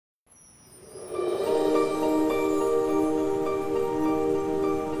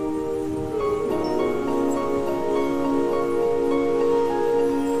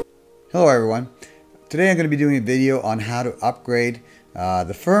Hello everyone. Today I'm going to be doing a video on how to upgrade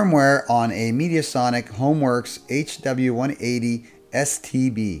the firmware on a Mediasonic Homeworx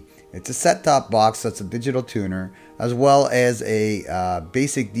HW-180STB. It's a set-top box that's a digital tuner as well as a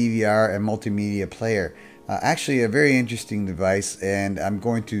basic DVR and multimedia player. Actually a very interesting device, and I'm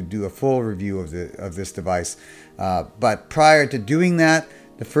going to do a full review of this device. But prior to doing that,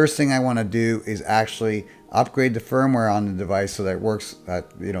 the first thing I want to do is actually upgrade the firmware on the device so that it works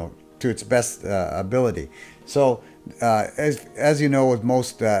to its best ability. So as you know, with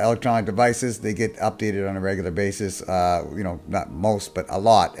most electronic devices, they get updated on a regular basis, not most, but a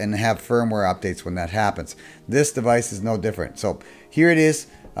lot, and have firmware updates when that happens. This device is no different. So here it is.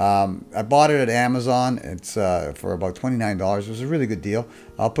 I bought it at Amazon. It's for about $29. It was a really good deal.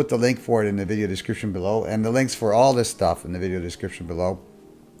 I'll put the link for it in the video description below, and the links for all this stuff in the video description below.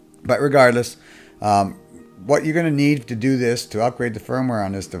 But regardless, what you're going to need to do this, to upgrade the firmware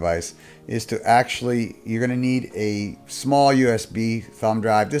on this device, is to you're going to need a small USB thumb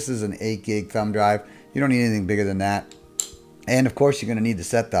drive. This is an 8 gig thumb drive. You don't need anything bigger than that. And of course, you're going to need the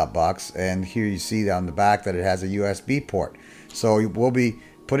set-top box. And here you see on the back that it has a USB port. So we'll be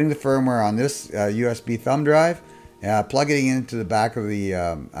putting the firmware on this USB thumb drive, plugging it into the back of the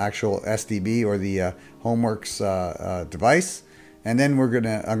actual STB or the Homeworx device. And then I'm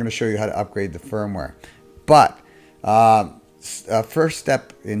going to show you how to upgrade the firmware. But first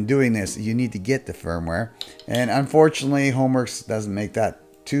step in doing this, you need to get the firmware. And unfortunately, Homeworx doesn't make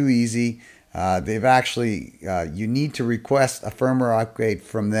that too easy. They've actually, you need to request a firmware upgrade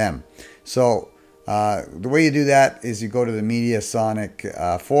from them. So the way you do that is you go to the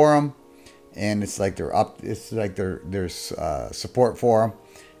Mediasonic forum, and it's like their support forum.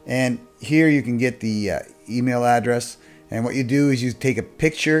 And here you can get the email address. And what you do is you take a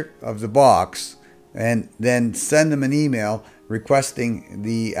picture of the box and then send them an email requesting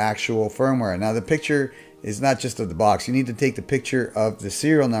the actual firmware. Now the picture is not just of the box. You need to take the picture of the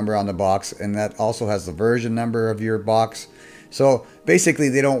serial number on the box, and that also has the version number of your box. So basically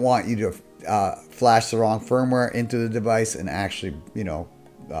they don't want you to flash the wrong firmware into the device and actually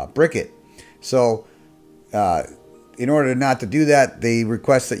brick it. So in order not to do that, they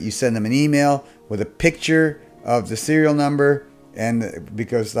request that you send them an email with a picture of the serial number, and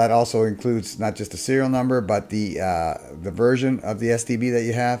because that also includes not just the serial number but the version of the STB that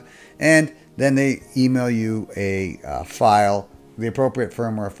you have, and then they email you a file, the appropriate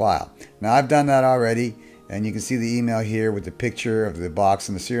firmware file. Now I've done that already, and you can see the email here with the picture of the box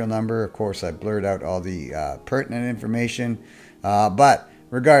and the serial number. Of course, I blurred out all the pertinent information, but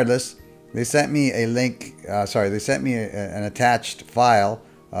regardless, they sent me a link. They sent me an attached file.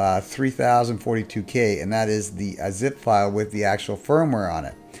 3042K, and that is the zip file with the actual firmware on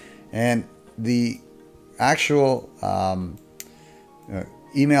it. And the actual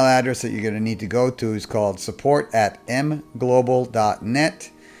email address that you're going to need to go to is called support@mglobal.net,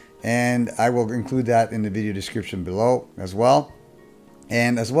 and I will include that in the video description below as well.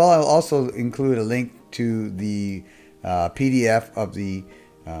 And as well, I'll also include a link to the PDF of the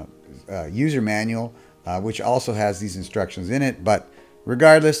user manual, which also has these instructions in it. But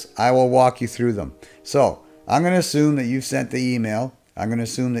regardless, I will walk you through them. So I'm going to assume that you've sent the email. I'm going to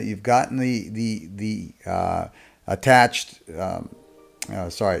assume that you've gotten the attached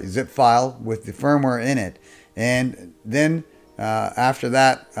zip file with the firmware in it. And then after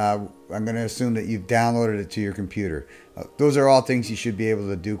that, I'm going to assume that you've downloaded it to your computer. Those are all things you should be able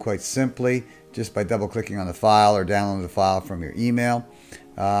to do quite simply just by double clicking on the file or downloading the file from your email.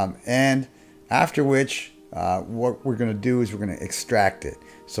 And after which, what we're going to do is we're going to extract it.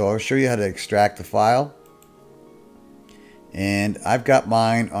 So I'll show you how to extract the file. And I've got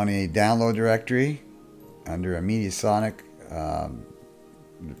mine on a download directory under a Mediasonic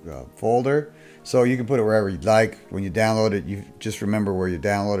folder. So you can put it wherever you'd like. When you download it, you just remember where you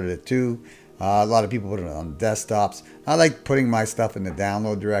downloaded it to. A lot of people put it on desktops. I like putting my stuff in the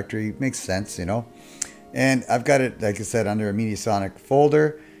download directory. It makes sense, And I've got it, like I said, under a Mediasonic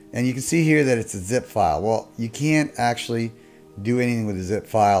folder. And you can see here that it's a zip file. Well, you can't actually do anything with a zip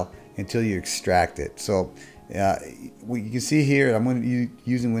file until you extract it. So you can see here, I'm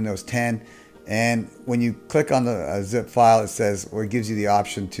using Windows 10. And when you click on the zip file, it says, or it gives you the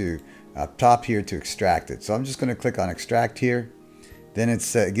option to top here to extract it. So I'm just going to click on extract here. Then it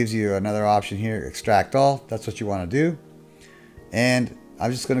gives you another option here, extract all. That's what you want to do. And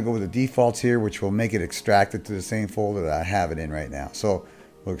I'm just going to go with the defaults here, which will make it extracted to the same folder that I have it in right now. So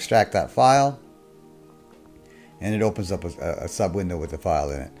we'll extract that file. and it opens up a sub window with a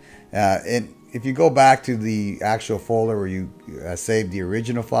file in it. And if you go back to the actual folder where you saved the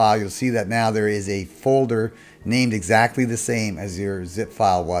original file, you'll see that now there is a folder named exactly the same as your zip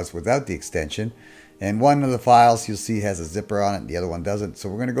file was without the extension. And one of the files you'll see has a zipper on it and the other one doesn't. So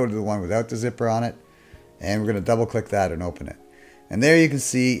we're going to go to the one without the zipper on it, and we're going to double click that and open it. And there you can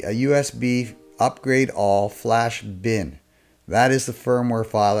see a USB upgrade all flash bin. That is the firmware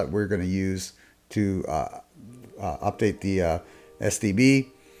file that we're going to use to update the STB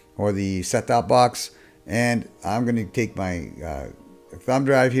or the set-top box. And I'm going to take my thumb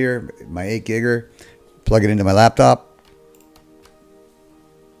drive here, my 8 gigger, plug it into my laptop.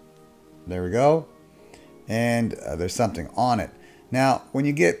 There we go. And there's something on it. Now, when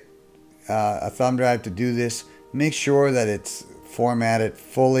you get a thumb drive to do this, make sure that it's formatted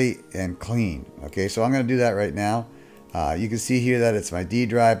fully and clean. Okay, so I'm going to do that right now. You can see here that it's my D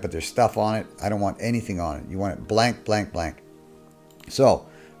drive, but there's stuff on it. I don't want anything on it. You want it blank, blank, blank. So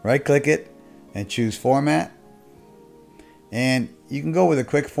right click it and choose format. And you can go with a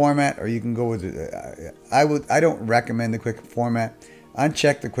quick format, or you can go with I don't recommend the quick format.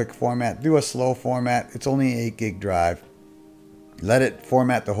 Uncheck the quick format. Do a slow format. It's only an 8 gig drive. Let it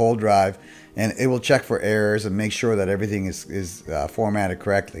format the whole drive, and it will check for errors and make sure that everything is formatted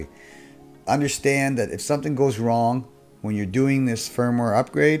correctly. Understand that if something goes wrong when you're doing this firmware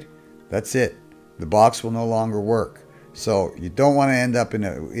upgrade, that's it. The box will no longer work. So you don't want to end up in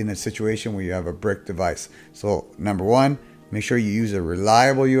a situation where you have a brick device. So number one, make sure you use a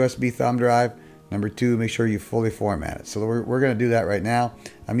reliable USB thumb drive. Number two, make sure you fully format it. So we're going to do that right now.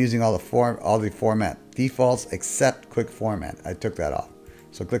 I'm using all the format defaults except quick format. I took that off.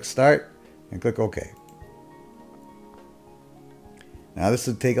 So click start and click OK. Now this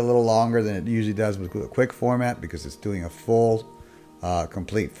will take a little longer than it usually does with a quick format because it's doing a full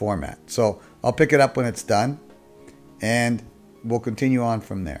complete format. So I'll pick it up when it's done, and we'll continue on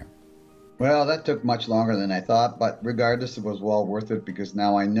from there. Well, that took much longer than I thought, but regardless, it was well worth it because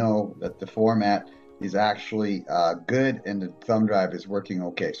now I know that the format is actually good and the thumb drive is working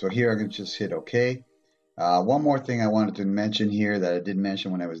okay. So here I'm going to just hit OK. One more thing I wanted to mention here that I didn't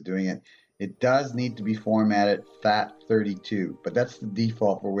mention when I was doing it. It does need to be formatted FAT32, but that's the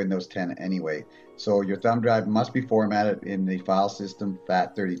default for Windows 10 anyway. So your thumb drive must be formatted in the file system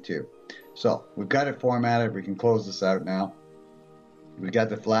FAT32. So we've got it formatted. We can close this out now. We've got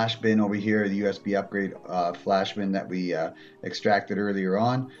the flash bin over here, the USB upgrade flash bin that we extracted earlier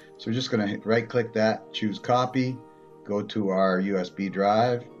on. So we're just going to right click that, choose copy, go to our USB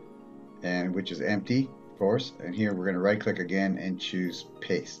drive, and which is empty, of course. And here we're going to right click again and choose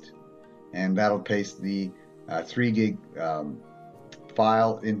paste. And that'll paste the 3 gig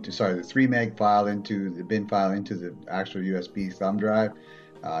file into, the 3 meg file into the bin file into the actual USB thumb drive.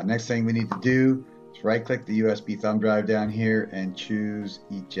 Next thing we need to do, right click the USB thumb drive down here and choose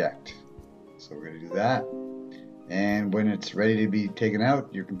eject. So we're going to do that, and when it's ready to be taken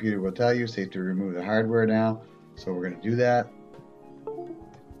out, your computer will tell you safe to remove the hardware now. So we're going to do that.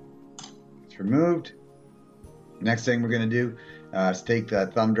 It's removed. Next thing we're going to do is take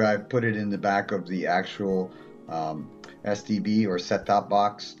that thumb drive, put it in the back of the actual STB or set-top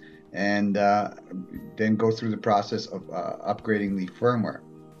box, and then go through the process of upgrading the firmware.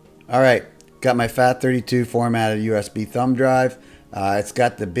 Alright, got my FAT32 formatted USB thumb drive. It's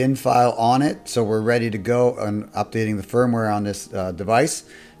got the bin file on it, so we're ready to go on updating the firmware on this device.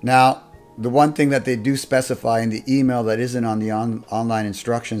 Now, the one thing that they do specify in the email that isn't on the online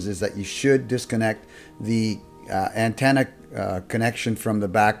instructions is that you should disconnect the antenna connection from the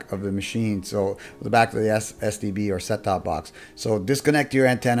back of the machine, so the back of the STB or set-top box. So disconnect your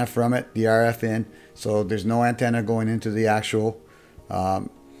antenna from it, the RF in, so there's no antenna going into the actual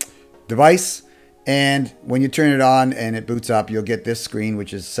device. And when you turn it on and it boots up, you'll get this screen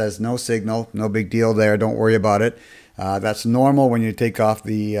which says no signal. No big deal there, don't worry about it. That's normal when you take off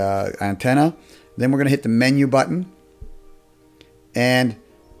the antenna. Then we're going to hit the menu button, and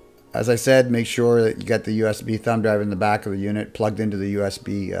as I said, make sure that you got the USB thumb drive in the back of the unit plugged into the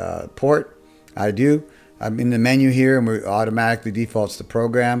USB port. I do. I'm in the menu here, and we automatically defaults to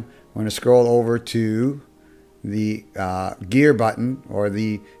program. I'm going to scroll over to the gear button or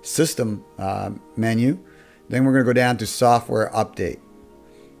the system menu. Then we're going to go down to software update.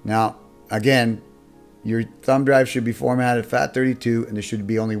 Now, again, your thumb drive should be formatted FAT32, and there should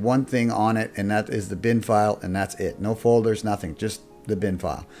be only one thing on it, and that is the bin file, and that's it. No folders, nothing, just the bin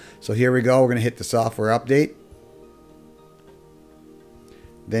file. So here we go. We're going to hit the software update.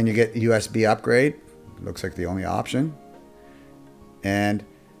 Then you get USB upgrade. Looks like the only option. And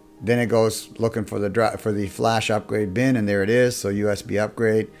then it goes looking for the flash upgrade bin, and there it is. So USB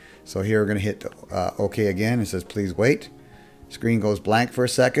upgrade. So here we're going to hit OK again. It says please wait. Screen goes blank for a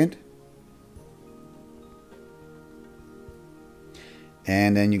second.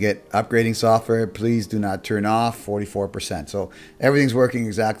 And then you get upgrading software. Please do not turn off, 44%. So everything's working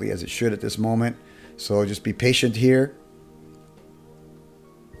exactly as it should at this moment. So just be patient here.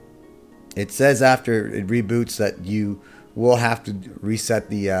 It says after it reboots that you will have to reset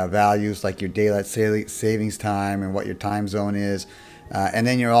the values, like your daylight savings time and what your time zone is. And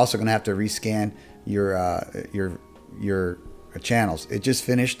then you're also going to have to rescan your channels. It just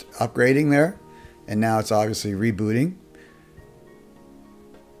finished upgrading there, and now it's obviously rebooting.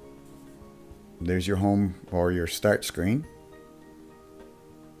 There's your home or your start screen.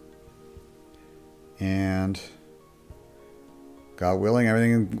 And God willing,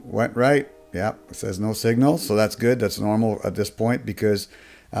 everything went right. Yep, it says no signal, so that's good. That's normal at this point because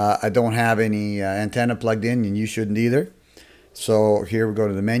I don't have any antenna plugged in, and you shouldn't either. So here we go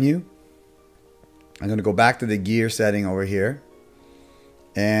to the menu. I'm going to go back to the gear setting over here.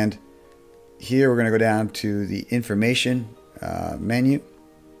 And here we're going to go down to the information menu.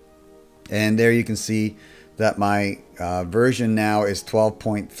 And there you can see that my version now is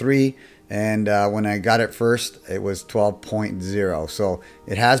 12.3. And when I got it first, it was 12.0. So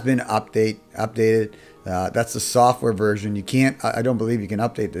it has been updated. That's the software version. You can't. I don't believe you can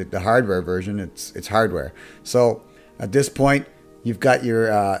update the hardware version. It's hardware. So at this point, you've got your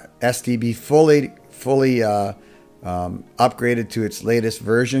STB fully upgraded to its latest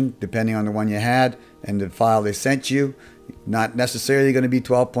version, depending on the one you had and the file they sent you. Not necessarily going to be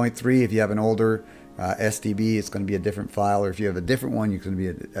 12.3. If you have an older STB, it's going to be a different file, or if you have a different one, it's going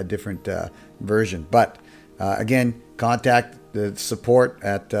to be a different version. But again, contact the support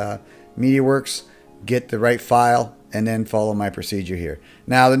at Mediaworks, get the right file, and then follow my procedure here.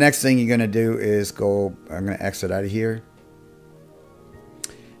 Now, the next thing you're going to do is I'm going to exit out of here,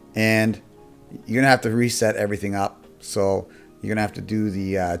 and you're going to have to reset everything up. So you're going to have to do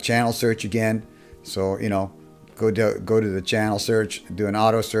the channel search again. So, go to the channel search, do an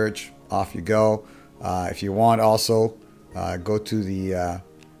auto search, off you go. If you want, also go to the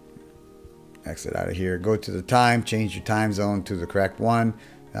exit out of here, go to the time, change your time zone to the correct one.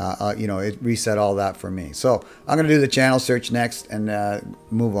 It reset all that for me. So I'm going to do the channel search next and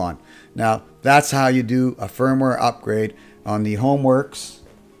move on. Now, that's how you do a firmware upgrade on the Homeworx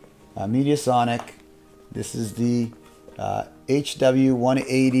Mediasonic. This is the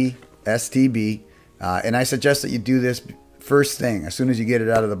HW-180STB. And I suggest that you do this first thing, as soon as you get it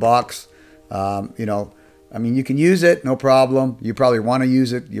out of the box. I mean, you can use it, no problem. You probably want to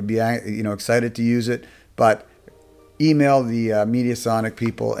use it. You'll be, excited to use it. But email the Mediasonic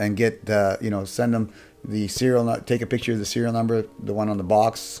people and get, send them the serial, take a picture of the serial number, the one on the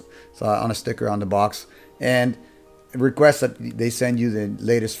box, so on a sticker on the box, and request that they send you the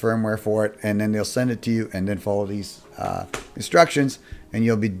latest firmware for it, and then they'll send it to you, and then follow these instructions, and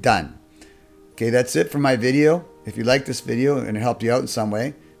you'll be done. Okay, that's it for my video. If you like this video and it helped you out in some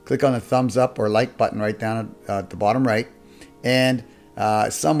way, click on the thumbs up or like button right down at the bottom right. And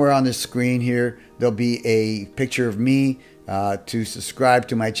somewhere on this screen here, there'll be a picture of me to subscribe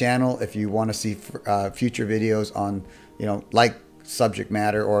to my channel if you want to see future videos on, like subject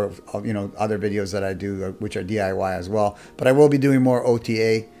matter, or, other videos that I do, which are DIY as well. But I will be doing more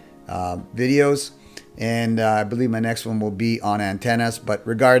OTA videos. And I believe my next one will be on antennas. But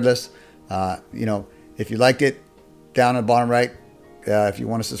regardless, if you liked it, down at the bottom right, if you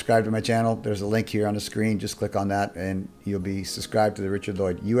want to subscribe to my channel, there's a link here on the screen. Just click on that and you'll be subscribed to the Richard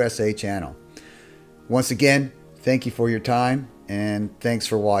Lloyd USA channel. Once again, thank you for your time, and thanks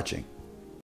for watching.